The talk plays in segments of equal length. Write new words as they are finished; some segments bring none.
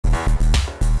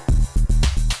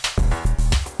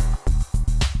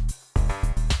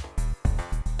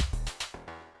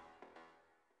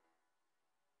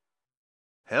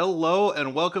Hello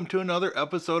and welcome to another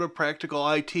episode of Practical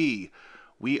IT.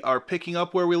 We are picking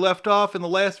up where we left off in the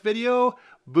last video,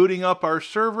 booting up our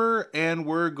server, and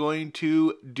we're going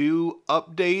to do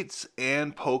updates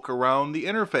and poke around the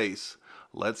interface.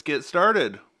 Let's get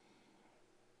started.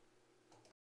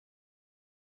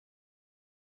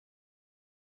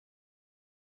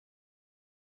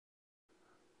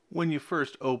 When you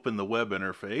first open the web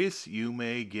interface, you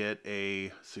may get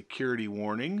a security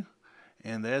warning,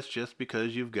 and that's just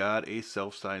because you've got a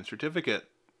self-signed certificate.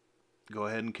 Go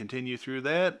ahead and continue through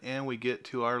that, and we get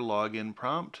to our login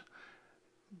prompt.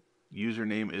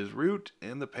 Username is root,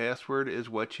 and the password is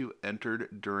what you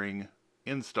entered during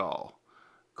install.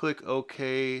 Click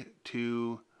OK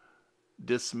to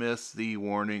dismiss the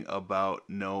warning about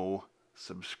no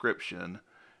subscription,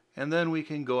 and then we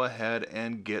can go ahead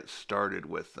and get started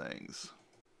with things.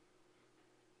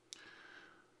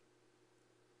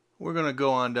 We're going to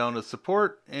go on down to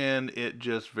support, and it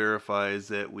just verifies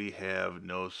that we have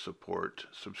no support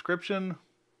subscription.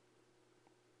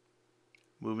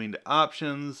 Moving to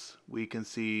options, we can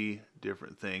see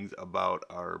different things about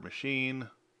our machine.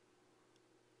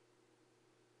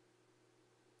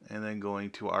 And then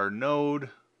going to our node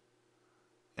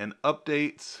and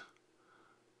updates,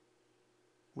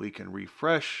 we can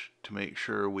refresh to make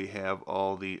sure we have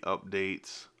all the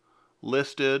updates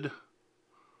listed.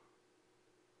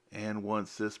 And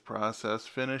once this process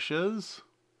finishes,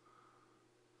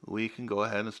 we can go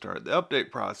ahead and start the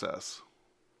update process.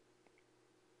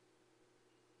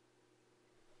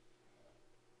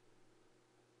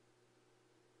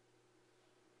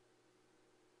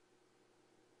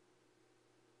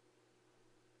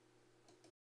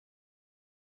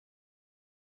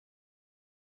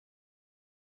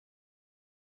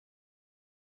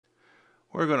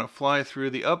 We're going to fly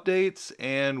through the updates,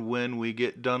 and when we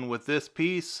get done with this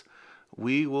piece,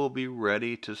 we will be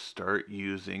ready to start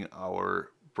using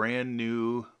our brand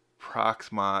new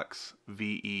Proxmox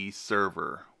VE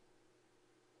Server.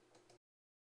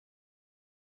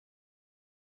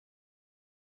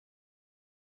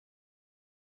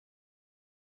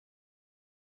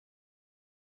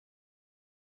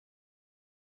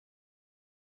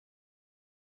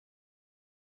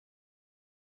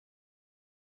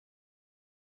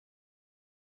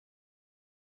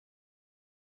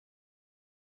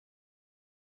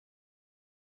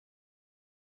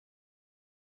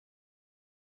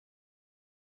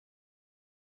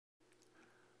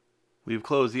 We've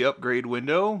closed the upgrade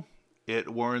window. It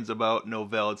warns about no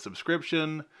valid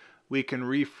subscription. We can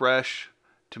refresh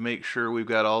to make sure we've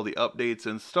got all the updates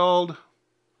installed.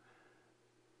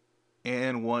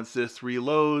 And once this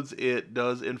reloads, it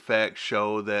does in fact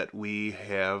show that we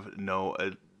have no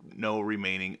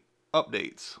remaining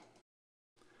updates.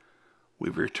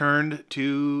 We've returned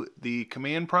to the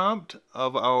command prompt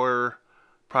of our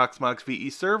Proxmox VE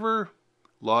server,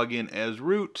 log in as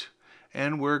root,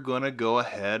 and we're going to go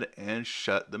ahead and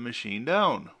shut the machine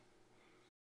down.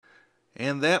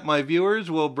 And that, my viewers,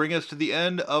 will bring us to the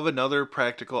end of another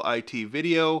Practical IT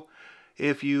video.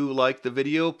 If you like the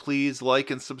video, please like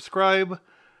and subscribe,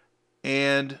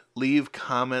 and leave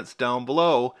comments down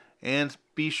below, and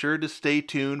be sure to stay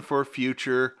tuned for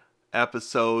future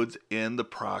episodes in the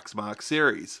Proxmox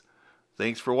series.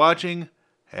 Thanks for watching.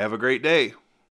 Have a great day.